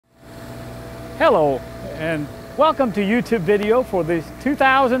Hello and welcome to YouTube video for this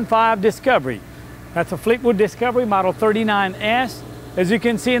 2005 Discovery. That's a Fleetwood Discovery model 39S. As you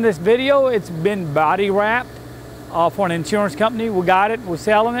can see in this video, it's been body wrapped for an insurance company. We got it, we're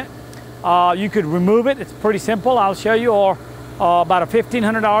selling it. You could remove it, it's pretty simple, I'll show you, or about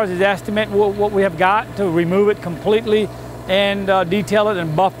 $1,500 is the estimate what we have got to remove it completely and detail it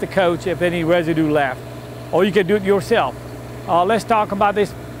and buff the coach if any residue left. Or you could do it yourself. Let's talk about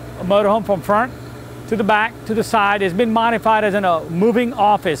this motorhome from front to the back to the side. It's been modified as a moving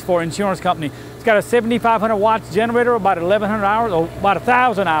office for insurance company. It's got a 7,500 watts generator, about 1,100 hours, or about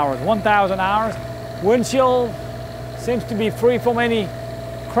 1,000 hours, 1,000 hours. Windshield seems to be free from any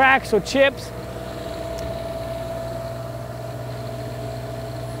cracks or chips.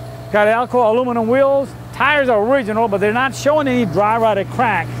 Got Alcoa aluminum wheels. Tires are original, but they're not showing any dry rotted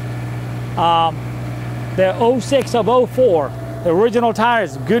cracks. They're 06 of 04. The original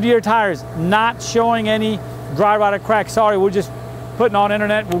tires, Goodyear tires, not showing any dry rotted cracks. Sorry, we're just putting on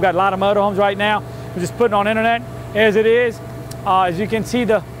internet. We've got a lot of motorhomes right now. We're just putting on internet as it is. As you can see,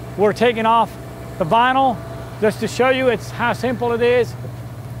 we're taking off the vinyl just to show you how simple it is.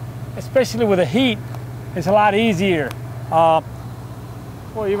 Especially with the heat, it's a lot easier. Well,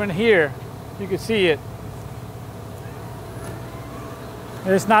 even here, you can see it.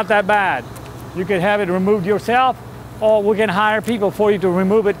 It's not that bad. You could have it removed yourself, or we can hire people for you to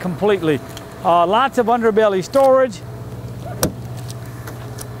remove it completely. Lots of underbelly storage.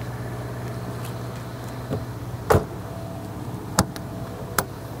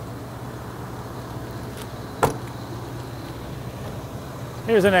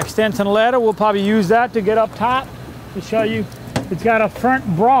 Here's an extension ladder. We'll probably use that to get up top to show you. It's got a front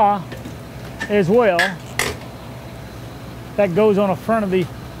bra as well. That goes on the front of the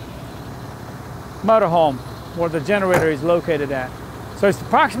motorhome where the generator is located at. So it's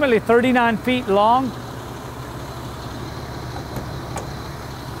approximately 39 feet long.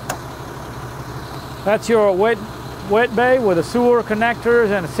 That's your wet bay with the sewer connectors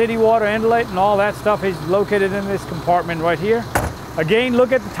and a city water inlet, and all that stuff is located in this compartment right here. Again,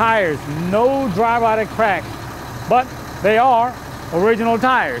 look at the tires. No dry rotted cracks, but they are original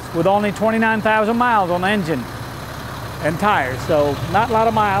tires with only 29,000 miles on the engine and tires, so not a lot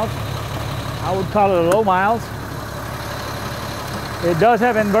of miles. I would call it low miles. It does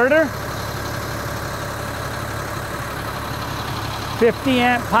have inverter, 50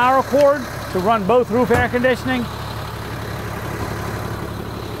 amp power cord to run both roof air conditioning.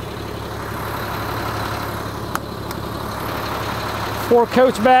 Four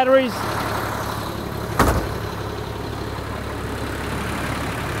coach batteries.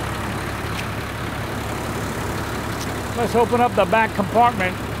 Let's open up the back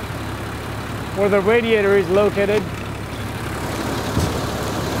compartment where the radiator is located.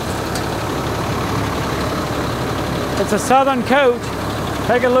 It's a Southern coach.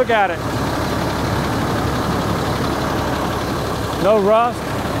 Take a look at it. No rust.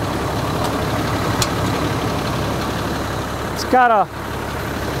 It's got a,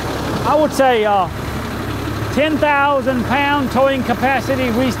 I would say, 10,000 pound towing capacity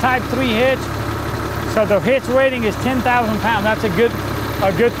Reese Type 3 hitch. So the hitch rating is 10,000 pounds. That's a good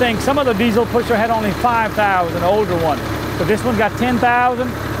thing. Some of the diesel pusher had only 5,000, older one. But this one got 10,000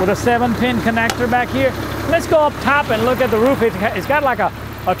 with a 7-pin connector back here. Let's go up top and look at the roof. It's got like a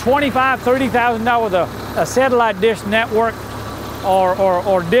 $25,000, $30,000 with a satellite dish network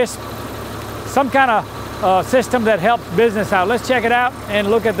or dish, some kind of system that helps business out. Let's check it out and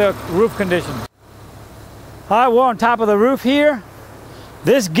look at the roof condition. All right, we're on top of the roof here.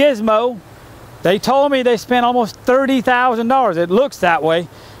 This gizmo, they told me they spent almost $30,000. It looks that way.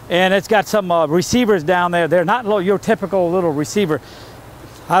 And it's got some receivers down there. They're not your typical little receiver.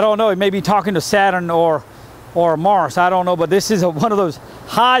 I don't know, it may be talking to Saturn or Mars, I don't know, but this is one of those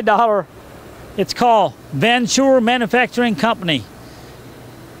high dollar. It's called Venture Manufacturing Company.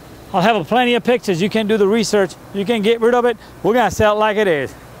 I'll have plenty of pictures. You can do the research. You can get rid of it. We're gonna sell it like it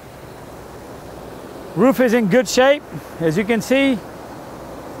is. Roof is in good shape, as you can see.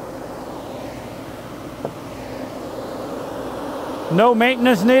 No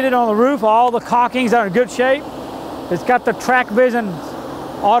maintenance needed on the roof. All the caulkings are in good shape. It's got the Track Vision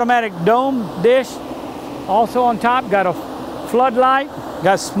automatic dome dish. Also on top, got a floodlight,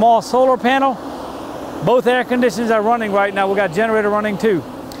 got a small solar panel. Both air conditioners are running right now. We got generator running too.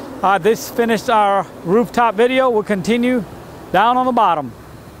 This finished our rooftop video. We'll continue down on the bottom.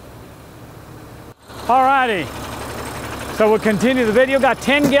 Alrighty, so we'll continue the video. Got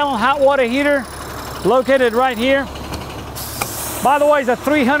 10-gallon hot water heater located right here. By the way, it's a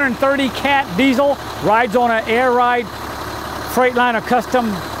 330 cat diesel, rides on an air ride Freightliner custom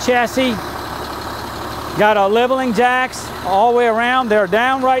chassis. Got our leveling jacks all the way around. They're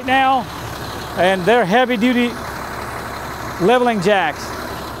down right now, and they're heavy duty leveling jacks.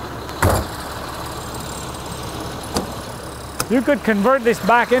 You could convert this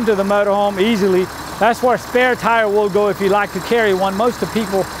back into the motorhome easily. That's where spare tire will go if you like to carry one. Most of the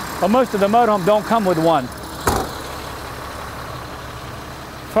people, or most of the motorhome don't come with one.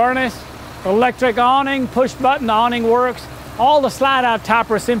 Furnace, electric awning, push button awning works. All the slide out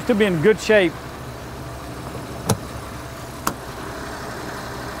topper seems to be in good shape.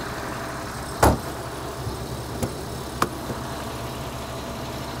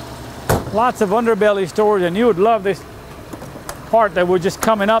 Lots of underbelly storage, and you would love this part that we're just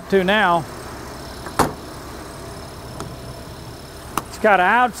coming up to now. It's got an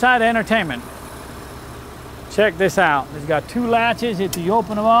outside entertainment. Check this out. It's got 2 latches if you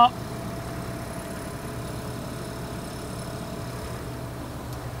open them up.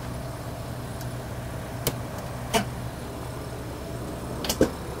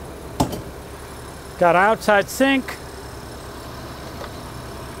 Got an outside sink.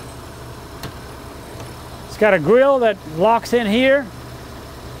 It's got a grill that locks in here.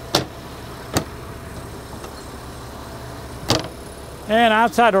 And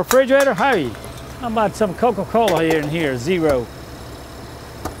outside refrigerator. Hey, how about some Coca-Cola here in here? 0.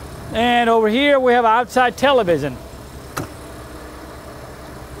 And over here we have outside television.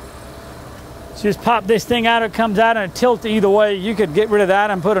 Just pop this thing out, it comes out and it tilts either way. You could get rid of that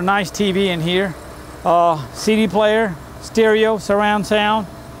and put a nice TV in here. CD player, stereo, surround sound.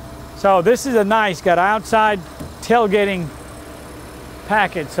 So this is a nice, got outside tailgating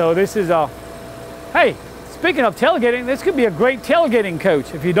package. So this is a, hey, speaking of tailgating, this could be a great tailgating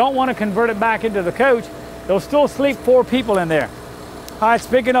coach. If you don't want to convert it back into the coach, there'll still sleep 4 people in there. All right,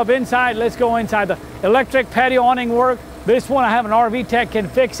 speaking of inside, let's go inside. The electric patio awning work. This one I have an RV tech can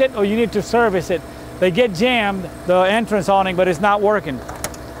fix it, or you need to service it. They get jammed, the entrance awning, but it's not working.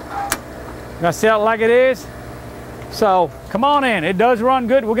 Gonna sell it like it is. So come on in, it does run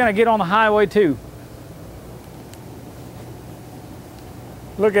good. We're gonna get on the highway too.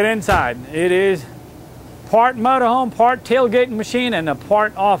 Look at inside. It is part motorhome, part tailgating machine, and a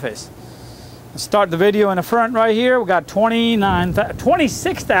part office. Let's start the video in the front right here. We got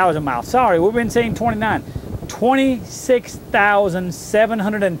 26,000 miles. Sorry, we've been saying 29.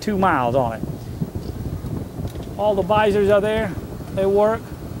 26,702 miles on it. All the visors are there. They work.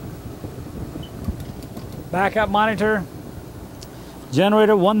 Backup monitor.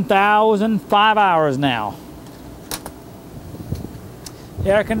 Generator 1,005 hours now.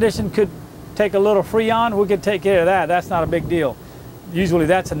 The air condition could take a little freon. We could take care of that. That's not a big deal. Usually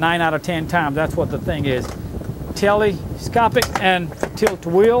that's a 9 out of 10 times. That's what the thing is. Telescopic and tilt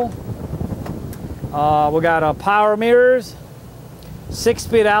wheel. We got power mirrors.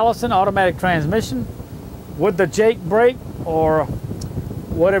 6-speed Allison automatic transmission with the Jake brake, or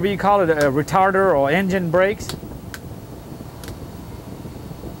whatever you call it, a retarder or engine brakes.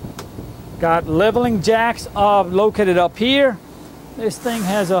 Got leveling jacks located up here. This thing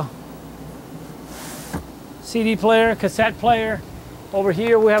has a CD player, cassette player. Over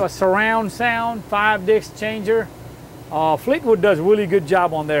here we have a surround sound, 5-disc changer. Fleetwood does a really good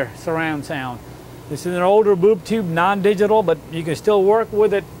job on their surround sound. This is an older boob tube, non-digital, but you can still work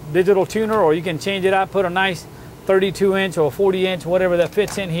with it, digital tuner, or you can change it out, put a nice 32-inch or 40-inch, whatever that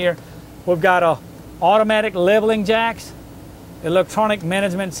fits in here. We've got a automatic leveling jacks, electronic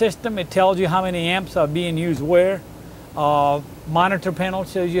management system. It tells you how many amps are being used where. Monitor panel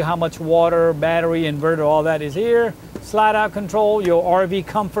shows you how much water, battery, inverter, all that is here. Slide out control, your RV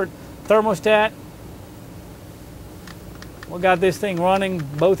comfort thermostat. We got this thing running.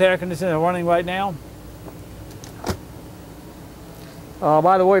 Both air conditioners are running right now.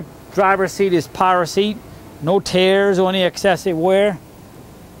 By the way, driver's seat is power seat. No tears or any excessive wear.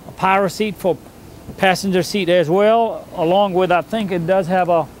 A power seat for passenger seat as well, along with, I think it does have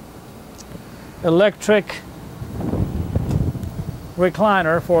a electric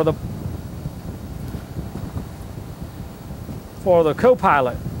recliner for the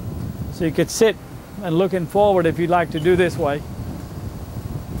co-pilot, so you could sit and looking forward if you'd like to do this way.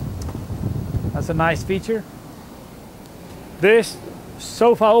 That's a nice feature. This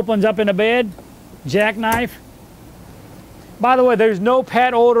sofa opens up in a bed, jackknife. By the way, there's no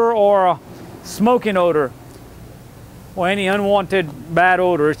pet odor or smoking odor or any unwanted bad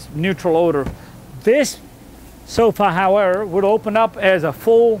odor. It's neutral odor. This sofa, however, would open up as a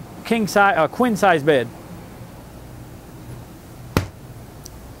full queen size bed.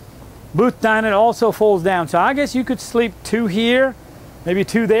 Booth dining also folds down, so I guess you could sleep 2 here, maybe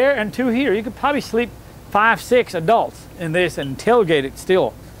 2 there, and 2 here. You could probably sleep 5, 6 adults in this and tailgate it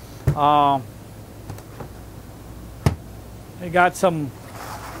still. They got some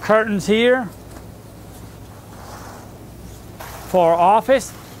curtains here for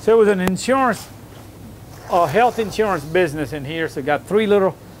office. So it was an insurance, health insurance business in here. So got 3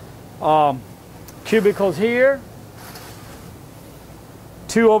 little cubicles here,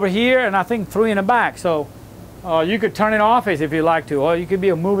 2 over here, and I think 3 in the back. So you could turn it office if you like to, or you could be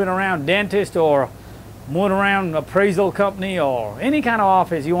a moving around dentist or moving around appraisal company or any kind of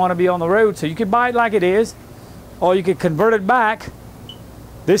office you want to be on the road. So you could buy it like it is, or you could convert it back.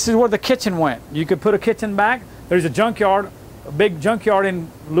 This is where the kitchen went. You could put a kitchen back. There's a junkyard, a big junkyard in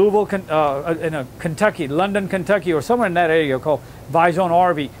Louisville, in Kentucky, London, Kentucky, or somewhere in that area called Vizon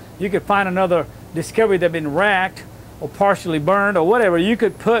RV. You could find another Discovery that's been racked or partially burned or whatever. You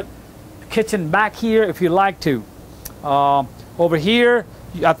could put the kitchen back here if you like to. Over here,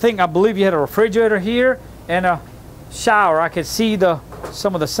 I believe you had a refrigerator here and a shower. I could see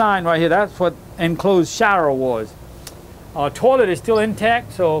some of the sign right here. That's what enclosed shower was. Toilet is still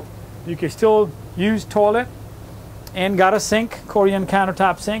intact, so you can still use toilet, and got a sink, Korean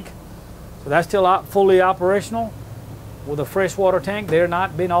countertop sink. So that's still fully operational with a freshwater tank. They're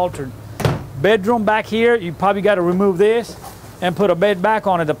not been altered. Bedroom back here, you probably got to remove this and put a bed back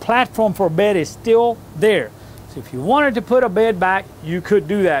on it. The platform for a bed is still there. So if you wanted to put a bed back, you could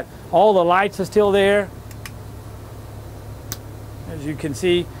do that. All the lights are still there. As you can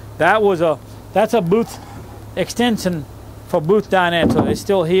see, that's a booth extension for booth dinette, so it's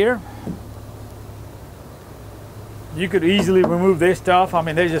still here. You could easily remove this stuff. I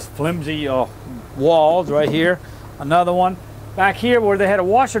mean, they're just flimsy walls right here. Another one. Back here where they had a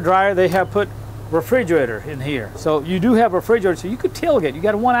washer dryer, they have put refrigerator in here. So you do have refrigerator, so you could tailgate. You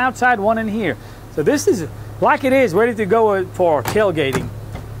got one outside, one in here. So this is like it is, ready to go for tailgating.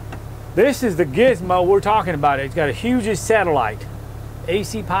 This is the gizmo we're talking about. It's got a huge satellite.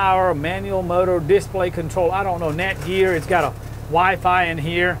 AC power, manual motor, display control, I don't know, net gear. It's got a Wi-Fi in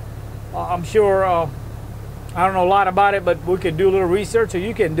here. I'm sure, I don't know a lot about it, but we could do a little research, or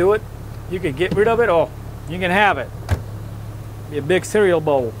you can do it. You can get rid of it, or you can have it. Be a big cereal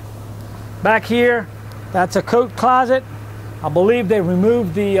bowl. Back here, that's a coat closet. I believe they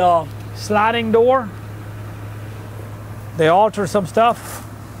removed the sliding door. They altered some stuff.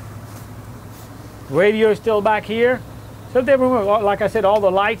 Radio is still back here. So they removed, like I said, all the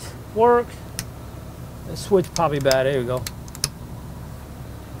lights work. The switch probably bad. There we go.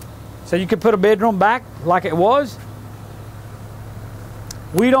 So you could put a bedroom back like it was.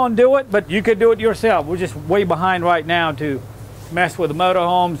 We don't do it, but you could do it yourself. We're just way behind right now to mess with the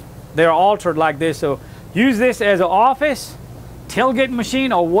motorhomes. They're altered like this. So use this as an office, tailgate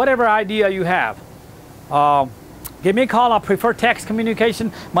machine, or whatever idea you have. Give me a call. I prefer text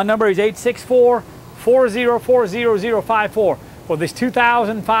communication. My number is 864-404-0054 for this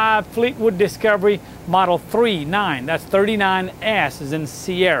 2005 Fleetwood Discovery Model 39. That's 39S is in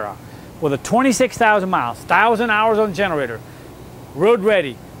Sierra with a 26,000 miles, 1,000 hours on generator, road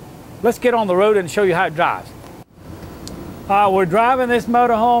ready. Let's get on the road and show you how it drives. We're driving this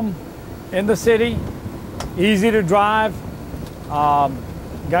motorhome in the city. Easy to drive.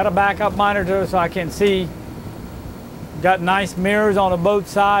 Got a backup monitor so I can see. Got nice mirrors on the both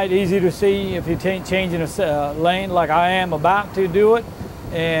sides, easy to see if you're changing a lane like I am about to do it.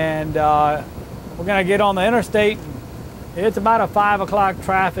 And we're gonna get on the interstate. It's about a 5 o'clock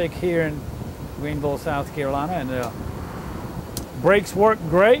traffic here in Greenville, South Carolina, and brakes work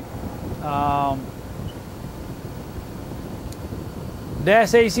great.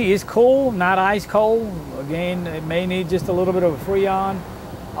 Dash AC is cool, not ice cold. Again, it may need just a little bit of a Freon.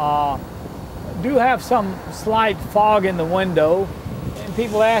 Do have some slight fog in the window, and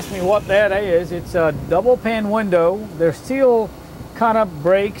people ask me what that is. It's a double pane window. They're steel kind of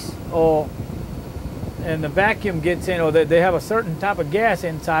brakes, and the vacuum gets in, or they have a certain type of gas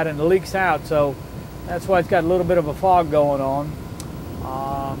inside and it leaks out, so that's why it's got a little bit of a fog going on.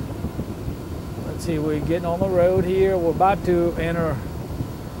 Let's see, we're getting on the road here. We're about to enter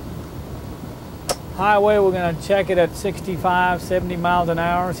highway. We're going to check it at 65, 70 miles an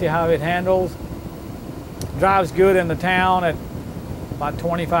hour, see how it handles. Drives good in the town at about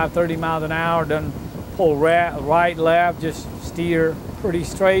 25, 30 miles an hour. Doesn't pull right, left, just steer pretty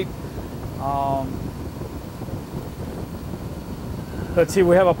straight. Let's see,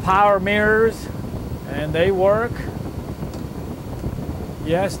 we have a power mirrors, and they work.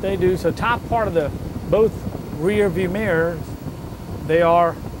 Yes, they do. So top part of both rear view mirrors, they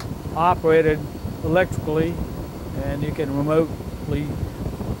are operated electrically, and you can remotely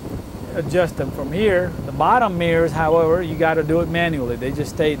adjust them from here. The bottom mirrors, however, you got to do it manually. They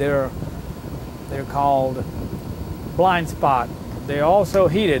just stay there. They're called blind spot. They're also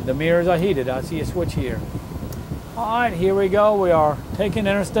heated. The mirrors are heated. I see a switch here. All right, here we go. We are taking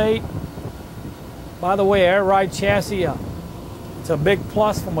interstate. By the way, air ride chassis, it's a big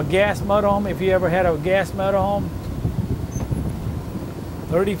plus from a gas motorhome. If you ever had a gas motorhome,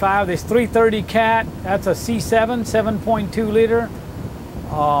 35. This 330 Cat. That's a C7, 7.2 liter.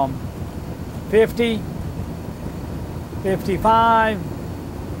 50, 55,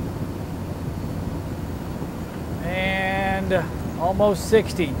 and almost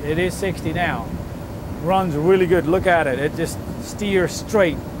 60. It is 60 now. Runs really good. Look at it. It just steers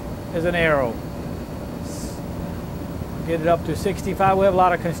straight as an arrow. Get it up to 65. We have a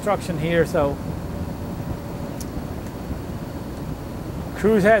lot of construction here, so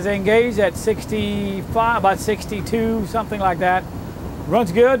cruise has engaged at 65, about 62, something like that.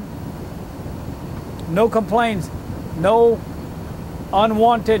 Runs good. No complaints. No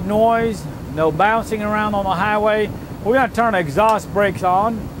unwanted noise. No bouncing around on the highway. We're going to turn exhaust brakes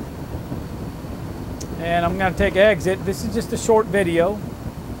on. And I'm going to take exit. This is just a short video.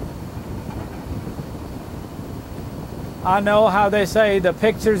 I know how they say the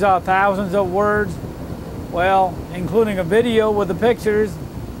pictures are thousands of words. Well, including a video with the pictures,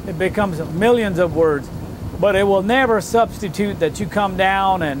 it becomes millions of words. But it will never substitute that you come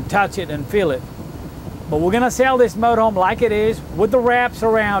down and touch it and feel it. But we're going to sell this motorhome like it is with the wraps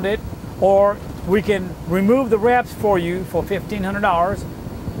around it, or we can remove the wraps for you for $1,500.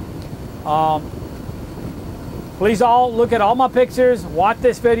 Please all look at all my pictures, watch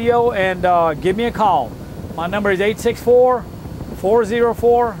this video, and give me a call. My number is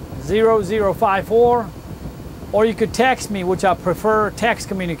 864-404-0054, or you could text me, which I prefer text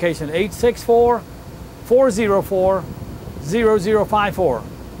communication, 864-404-0054.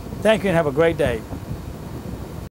 Thank you and have a great day.